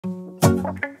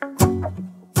Angels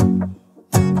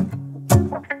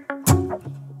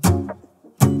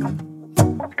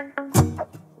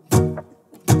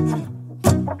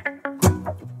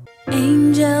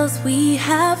we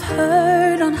have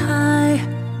heard on high.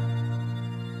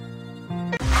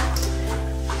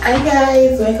 Hi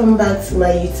guys, welcome back to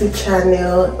my YouTube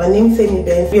channel. My name is Benson.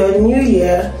 If you're new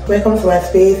here, welcome to my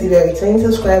space. If you're a returning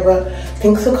subscriber,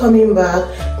 thanks for coming back.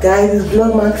 Guys, it's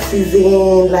vlogmas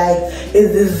season, like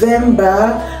it's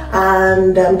December,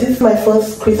 and this is my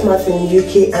first Christmas in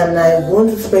UK, and I want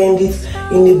to spend it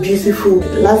in a beautiful.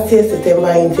 Last year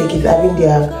September intake is having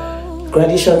their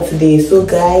graduation today. So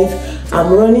guys,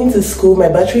 I'm running to school. My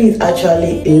battery is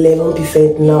actually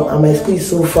 11% now, and my school is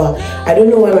so far. I don't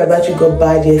know why my battery got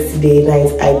bad yesterday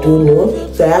night. I don't know,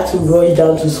 so I have to rush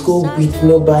down to school with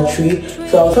no battery.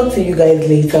 So I'll talk to you guys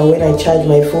later when I charge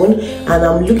my phone. And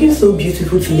I'm looking so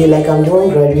beautiful today, like I'm the one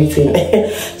graduating.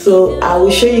 So I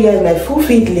will show you guys my full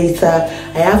fit later.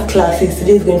 I have classes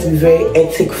today. Is going to be very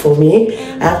hectic for me.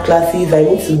 I have classes. I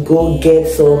need to go get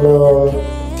some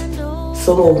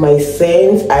of my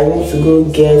scents. I need to go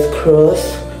get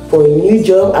cross for a new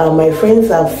job, and my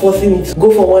friends are forcing me to go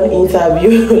for one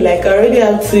interview. Like I already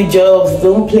have 2 jobs,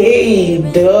 don't play,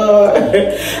 duh.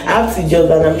 I have 2 jobs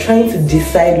and I'm trying to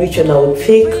decide which one I will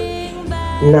take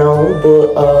now.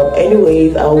 But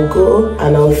anyways, I'll go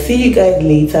and I'll see you guys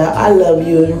later. I love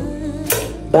you,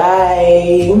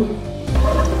 bye.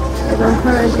 I'm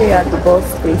currently at the bus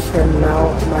station now.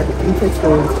 I'm at the interchange,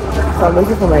 so I'm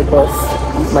waiting for my bus.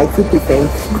 My 2%.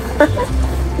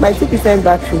 My 2%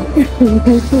 battery.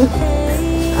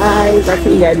 Hi,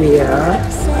 battery here.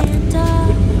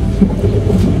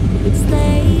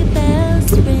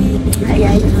 Hi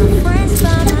guys.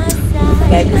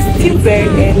 Like it's still very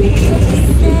early.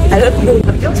 I don't know.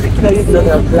 I'm just thinking of it on a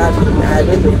black. I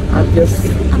don't know. I'm just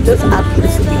happy to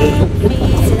be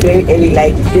very early.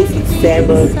 Like this is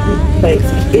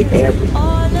 7:28 a.m.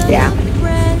 Yeah.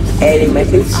 And my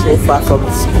face is so far from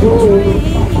school.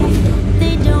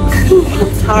 I'm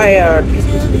tired.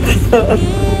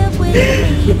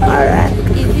 Alright.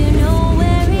 If you know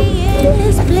where he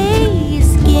is, please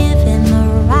give him a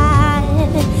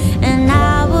ride. And I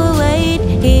will wait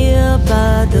here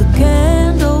by the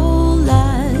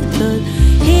candlelight. But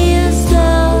his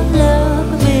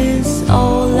love is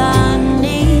all I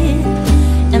need.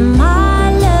 And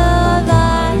my love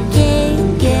I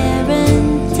can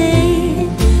guarantee.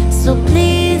 So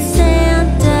please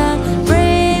Santa,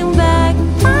 bring back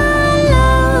my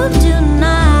love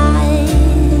tonight.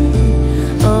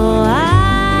 Oh,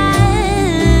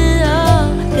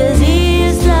 'cause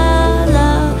his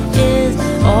love is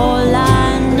all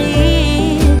I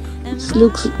need.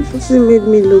 This made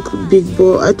me look big,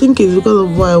 but I think it's because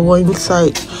of what I wore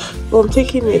inside. But I'm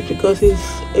taking it because it's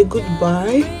a good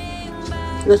buy.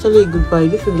 It's actually a good buy.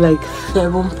 This is like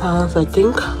 £7, I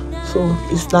think. So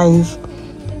it's nice.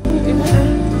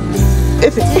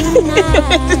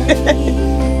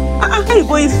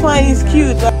 But it's fine, it's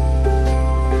cute.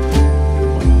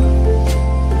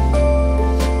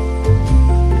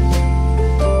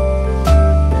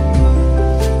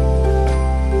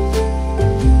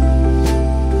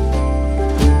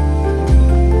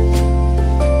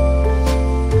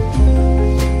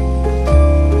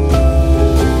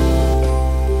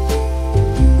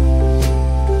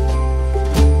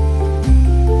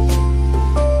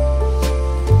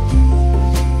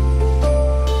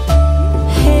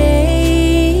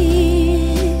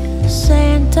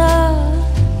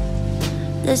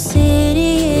 The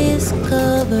city is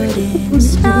covered in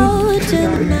snow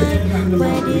tonight.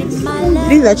 Where did my love?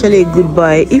 This is actually a good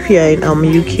buy. If you're in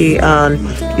UK and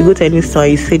you go to any store,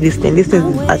 you see this thing. This thing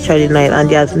is actually nice, and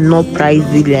there's no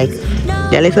pricey. Like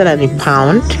they're less than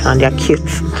 £1, and they're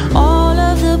cute. All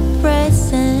of the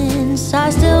presents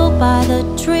are still by the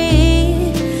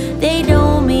tree. They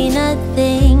don't mean a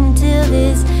thing till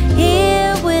it's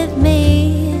here with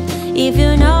me. If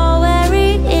you know where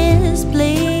it is,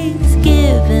 please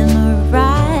give him a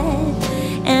ride.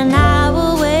 And I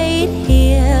will wait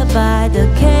here by the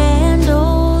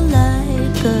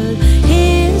candlelight. 'Cause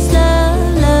his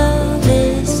love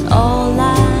is all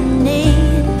I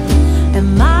need.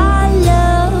 And my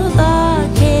love I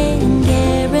can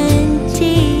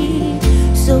guarantee.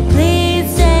 So please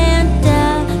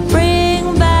Santa,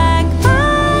 bring back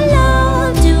my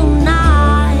love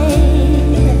tonight.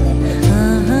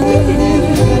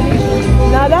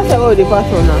 Now that's about the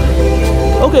person now.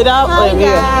 Okay, that. Hi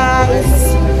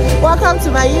guys, welcome to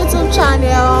my YouTube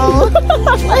channel.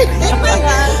 My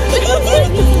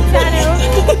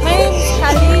name is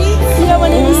Charlie. Yeah, my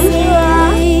name is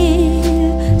Sarah.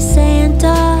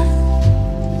 Santa,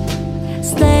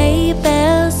 sleigh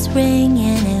bells ringing.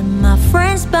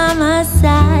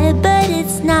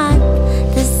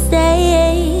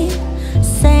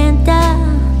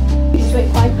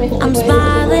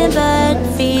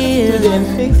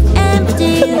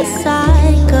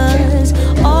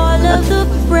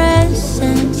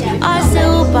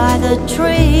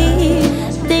 tree.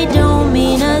 They don't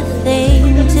mean a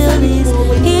thing till he's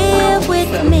here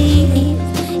with me.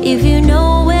 If you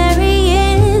know where he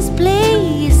is,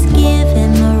 please give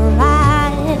him a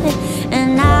ride,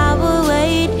 and I will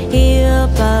wait here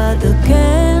by the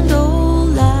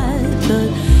candlelight. But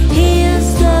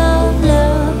his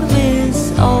love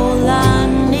is all I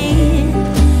need,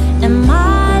 and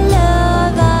my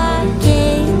love I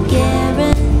can't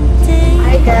guarantee.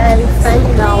 Hi guys,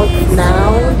 signing out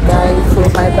now guys. So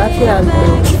my battery has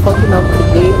been fucking up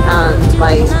today and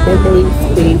my memory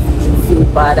space is so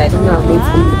bad. I don't know how I'm going to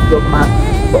do the vlogmas.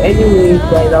 But anyway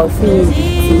guys, I'll see you in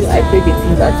the I pray the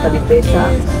things actually better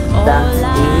than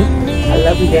today. I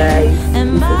love you guys.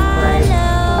 Please subscribe.